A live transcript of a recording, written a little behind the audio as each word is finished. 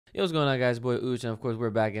Yo, what's going on, guys? Boy Uchi, and of course, we're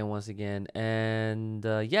back in once again. And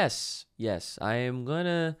yes, I am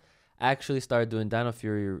gonna actually start doing Dino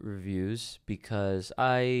Fury reviews because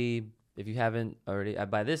if you haven't already,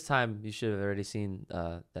 by this time, you should have already seen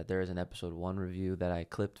that there is an episode one review that I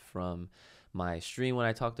clipped from my stream when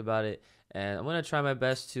I talked about it. And I'm gonna try my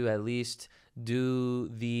best to at least do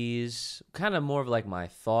these kind of more of like my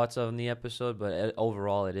thoughts on the episode, but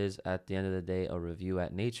overall, it is at the end of the day a review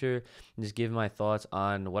at nature and just give my thoughts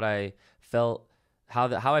on what I felt,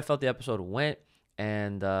 how I felt the episode went,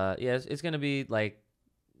 and yeah, it's gonna be like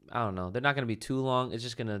I don't know, they're not gonna be too long. It's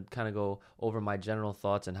just gonna kind of go over my general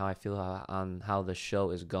thoughts and how I feel on how the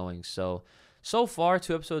show is going. So far,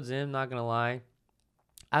 2 episodes in, not gonna lie,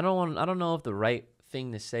 I don't know if the right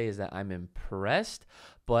thing to say is that I'm impressed,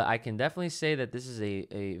 but I can definitely say that this is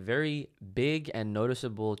a very big and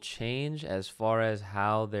noticeable change as far as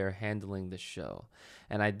how they're handling the show.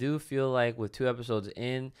 And I do feel like with 2 episodes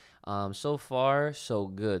in, so far, so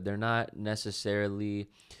good. They're not necessarily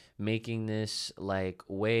making this like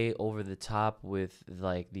way over the top with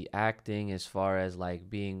like the acting as far as like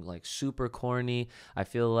being like super corny. I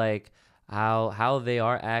feel like how they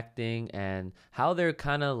are acting and how they're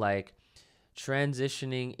kind of like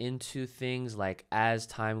transitioning into things like as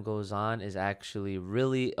time goes on is actually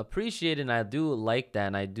really appreciated, and I do like that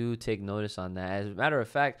and I do take notice on that. As a matter of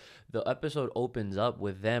fact, the episode opens up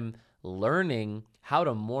with them learning how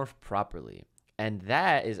to morph properly, and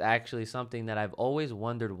that is actually something that I've always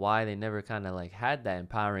wondered why they never kind of like had that in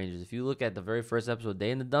Power Rangers. If you look at the very first episode,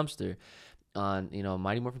 Day in the Dumpster, on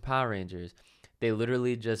Mighty Morphin Power Rangers, they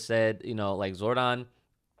literally just said, like Zordon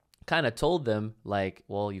kind of told them like,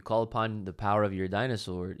 well, you call upon the power of your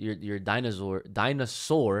dinosaur, your dinosaur, and that's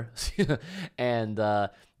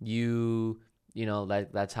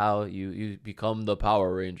how you become the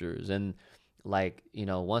Power Rangers. And like,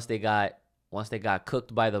 once they got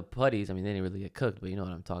cooked by the putties, I mean, they didn't really get cooked, but you know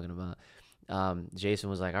what I'm talking about.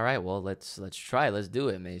 Jason was like, all right, well, let's try, let's do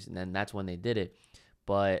it, Mason. And that's when they did it.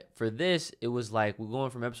 But for this, it was like we're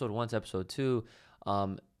going from episode one to episode two.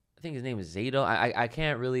 I think his name is Zato. I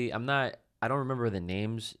can't really. I don't remember the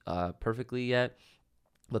names perfectly yet.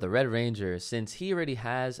 But the Red Ranger, since he already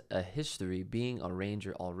has a history being a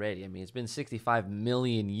Ranger already, I mean, it's been 65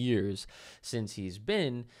 million years since he's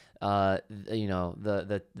been, the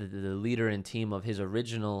leader and team of his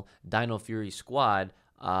original Dino Fury squad.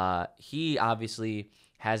 He obviously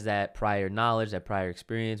has that prior knowledge, that prior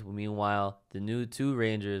experience. Meanwhile, the new two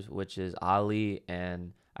Rangers, which is Ali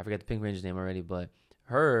and I forget the Pink Ranger's name already, but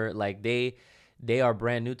her, like they are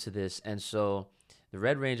brand new to this, and so the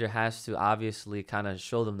Red Ranger has to obviously kind of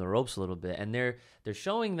show them the ropes a little bit, and they're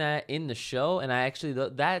showing that in the show, and I actually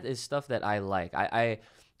that is stuff that I like.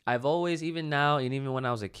 I've always, even now and even when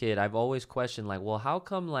I was a kid, I've always questioned like, well, how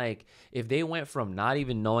come like if they went from not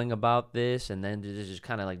even knowing about this and then to just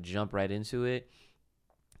kind of like jump right into it,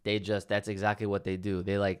 that's exactly what they do.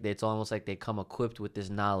 They like, it's almost like they come equipped with this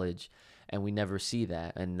knowledge, and we never see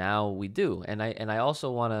that, and now we do. And I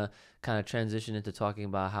also want to kind of transition into talking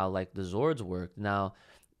about how like the Zords work. Now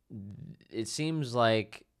it seems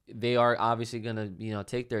like they are obviously going to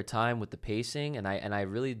take their time with the pacing, and I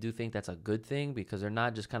really do think that's a good thing, because they're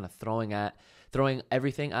not just kind of throwing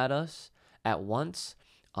everything at us at once.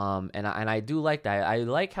 And I do like that. I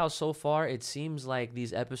like how so far it seems like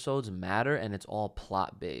these episodes matter and it's all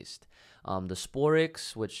plot based. The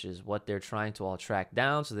Sporix, which is what they're trying to all track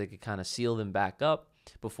down so they could kind of seal them back up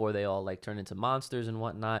before they all like turn into monsters and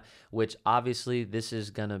whatnot, which obviously this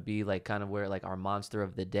is gonna be like kind of where like our monster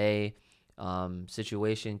of the day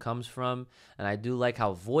situation comes from. And I do like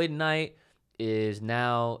how Void Knight is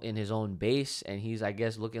now in his own base, and he's, I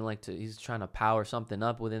guess, looking like he's trying to power something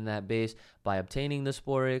up within that base by obtaining the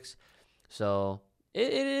Sporix. So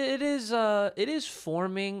it is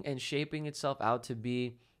forming and shaping itself out to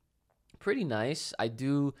be pretty nice. I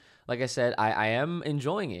do, like I said, I am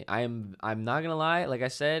enjoying it. I'm not gonna lie, like I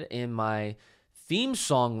said in my theme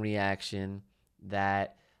song reaction,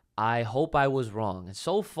 that I hope I was wrong. And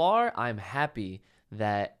so far, I'm happy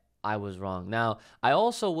that I was wrong. Now, I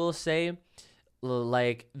also will say,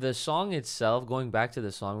 like, the song itself, going back to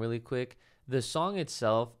the song really quick, the song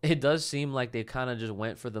itself, it does seem like they kind of just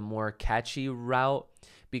went for the more catchy route,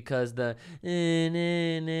 because the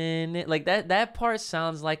like that part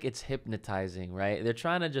sounds like it's hypnotizing, right? They're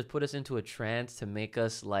trying to just put us into a trance to make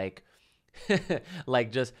us like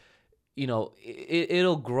like just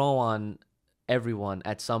it'll grow on everyone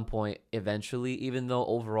at some point eventually, even though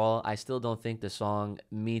overall I still don't think the song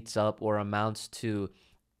meets up or amounts to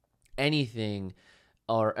anything,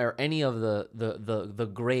 or any of the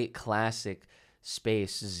great classic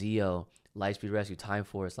Space, Zeo, Lightspeed Rescue, Time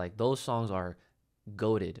Force. Like, those songs are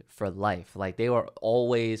goated for life. Like, they were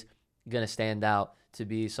always gonna stand out to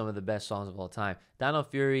be some of the best songs of all time. Dino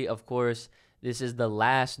Fury, of course, this is the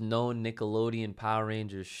last known Nickelodeon Power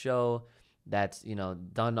Rangers show that's,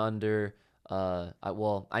 done under I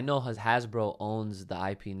know Hasbro owns the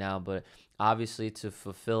IP now, but obviously to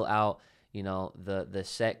fulfill out, the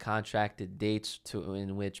set contracted dates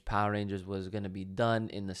in which Power Rangers was going to be done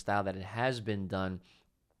in the style that it has been done,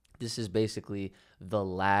 this is basically the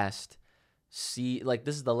last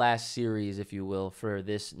this is the last series, if you will, for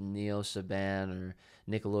this Neo Saban or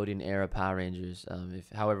Nickelodeon era Power Rangers, if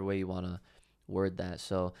however way you want to word that.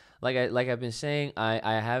 So I've been saying,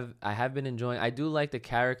 I have been enjoying. I do like the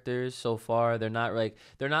characters so far. They're not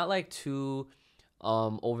like too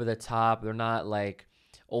over the top. They're not like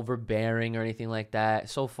overbearing or anything like that.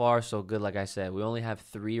 So far so good. Like I said, we only have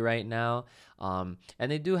 3 right now, and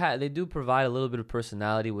they do provide a little bit of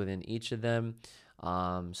personality within each of them.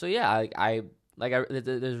 So yeah,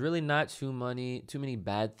 there's really not too many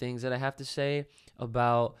bad things that I have to say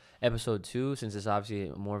about episode 2, since it's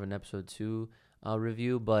obviously more of an episode 2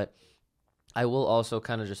 review, but I will also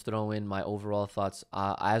kind of just throw in my overall thoughts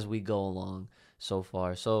as we go along so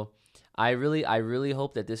far. So I really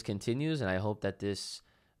hope that this continues, and I hope that this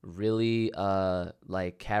really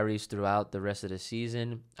carries throughout the rest of the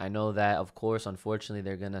season. I know that, of course, unfortunately,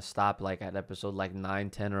 they're gonna stop like at episode like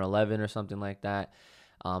 9, 10, or 11 or something like that,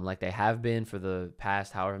 like they have been for the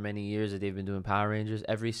past however many years that they've been doing Power Rangers.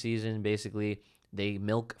 Every season, basically, they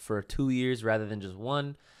milk for 2 years rather than just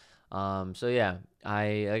 1. So yeah,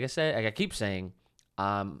 like I said, I keep saying,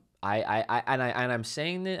 I'm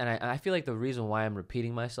saying it, and I feel like the reason why I'm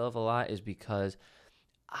repeating myself a lot is because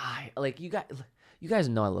you guys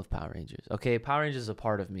know I love Power Rangers. Okay, Power Rangers is a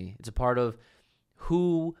part of me. It's a part of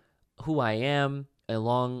who I am,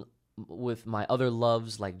 along with my other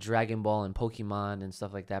loves like Dragon Ball and Pokemon and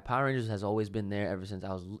stuff like that. Power Rangers has always been there ever since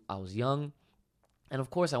I was young, and of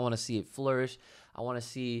course I want to see it flourish. I want to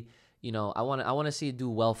see, I want to see it do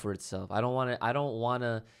well for itself. I don't want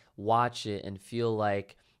to watch it and feel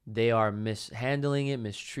like they are mishandling it,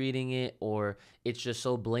 mistreating it, or it's just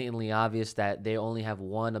so blatantly obvious that they only have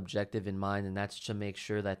one objective in mind, and that's to make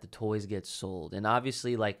sure that the toys get sold. And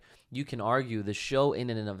obviously, like, you can argue the show in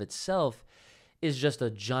and of itself is just a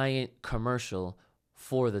giant commercial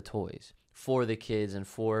for the toys, for the kids, and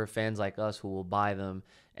for fans like us who will buy them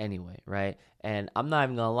anyway, right? And I'm not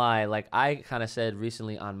even gonna lie, like I kind of said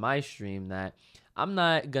recently on my stream that I'm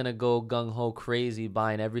not gonna go gung-ho crazy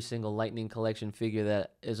buying every single Lightning Collection figure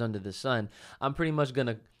that is under the sun. I'm pretty much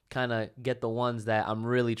gonna kind of get the ones that I'm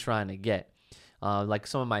really trying to get, like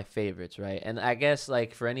some of my favorites, right? And I guess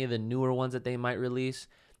like for any of the newer ones that they might release,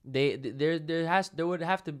 there would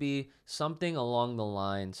have to be something along the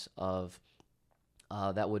lines of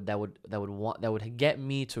that would get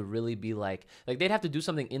me to really be like they'd have to do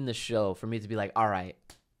something in the show for me to be like, all right,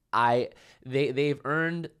 they've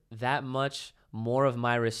earned that much more of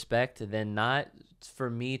my respect than not for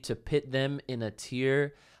me to pit them in a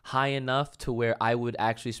tier high enough to where I would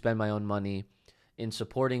actually spend my own money in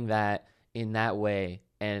supporting that in that way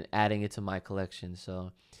and adding it to my collection.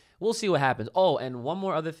 So we'll see what happens. Oh, and one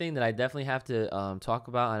more other thing that I definitely have to talk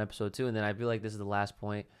about on episode 2, and then I feel like this is the last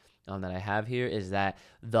point that I have here, is that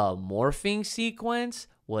the morphing sequence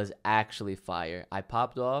was actually fire. I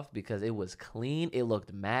popped off because it was clean. It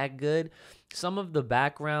looked mad good. Some of the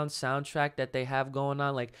background soundtrack that they have going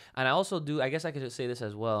on, like, and I guess I could just say this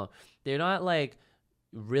as well. They're not like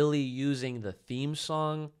really using the theme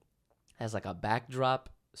song as like a backdrop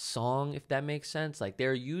song, if that makes sense. Like,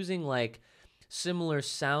 they're using like similar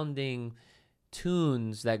sounding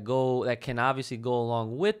tunes that can obviously go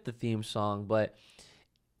along with the theme song, but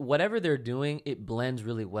whatever they're doing, it blends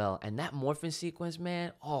really well. And that morphing sequence,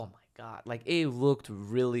 man, oh my God, like it looked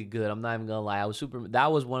really good. I'm not even gonna lie.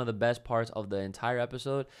 That was one of the best parts of the entire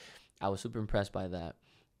episode. I was super impressed by that.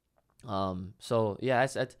 So yeah,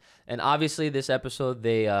 that's and obviously this episode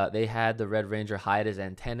they had the Red Ranger hide his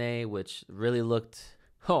antennae, which really looked,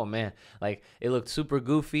 oh man, like it looked super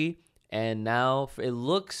goofy. And now it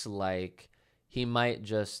looks like he might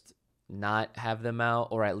just not have them out,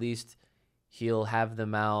 or at least he'll have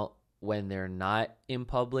them out when they're not in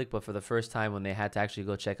public. But for the first time, when they had to actually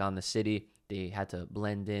go check on the city, they had to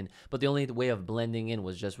blend in. But the only way of blending in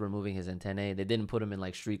was just removing his antennae. They didn't put him in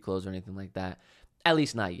like street clothes or anything like that. At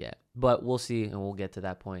least not yet. But we'll see, and we'll get to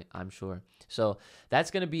that point, I'm sure. So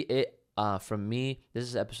that's going to be it from me. This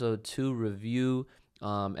is episode 2 review.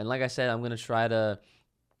 And like I said, I'm going to try to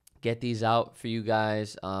get these out for you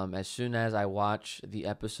guys as soon as I watch the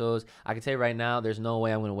episodes. I can tell you right now, there's no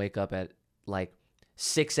way I'm going to wake up at like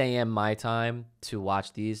 6 a.m. my time to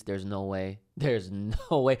watch these. There's no way. There's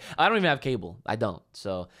no way. I don't even have cable. I don't.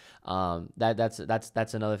 So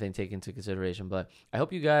that's another thing to take into consideration. But I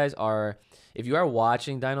hope you guys are, if you are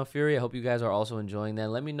watching Dino Fury, I hope you guys are also enjoying that.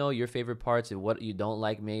 Let me know your favorite parts and what you don't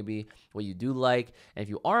like, maybe what you do like. And if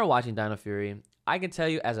you are watching Dino Fury, I can tell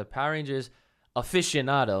you as a Power Rangers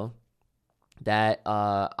aficionado that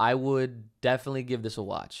I would definitely give this a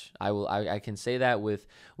watch. I can say that with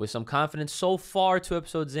some confidence. So far, 2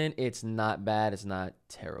 episodes in, it's not bad. It's not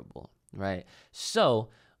terrible, right? So,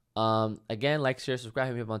 again, like, share, subscribe,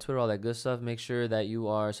 hit me up on Twitter, all that good stuff. Make sure that you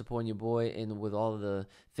are supporting your boy and with all of the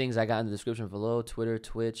things I got in the description below: Twitter,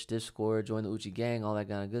 Twitch, Discord, join the Uchi gang, all that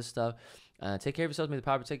kind of good stuff. Take care of yourselves, make the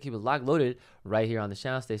power protect, keep it locked, loaded right here on the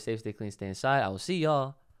channel. Stay safe, stay clean, stay inside. I will see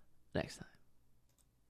y'all next time.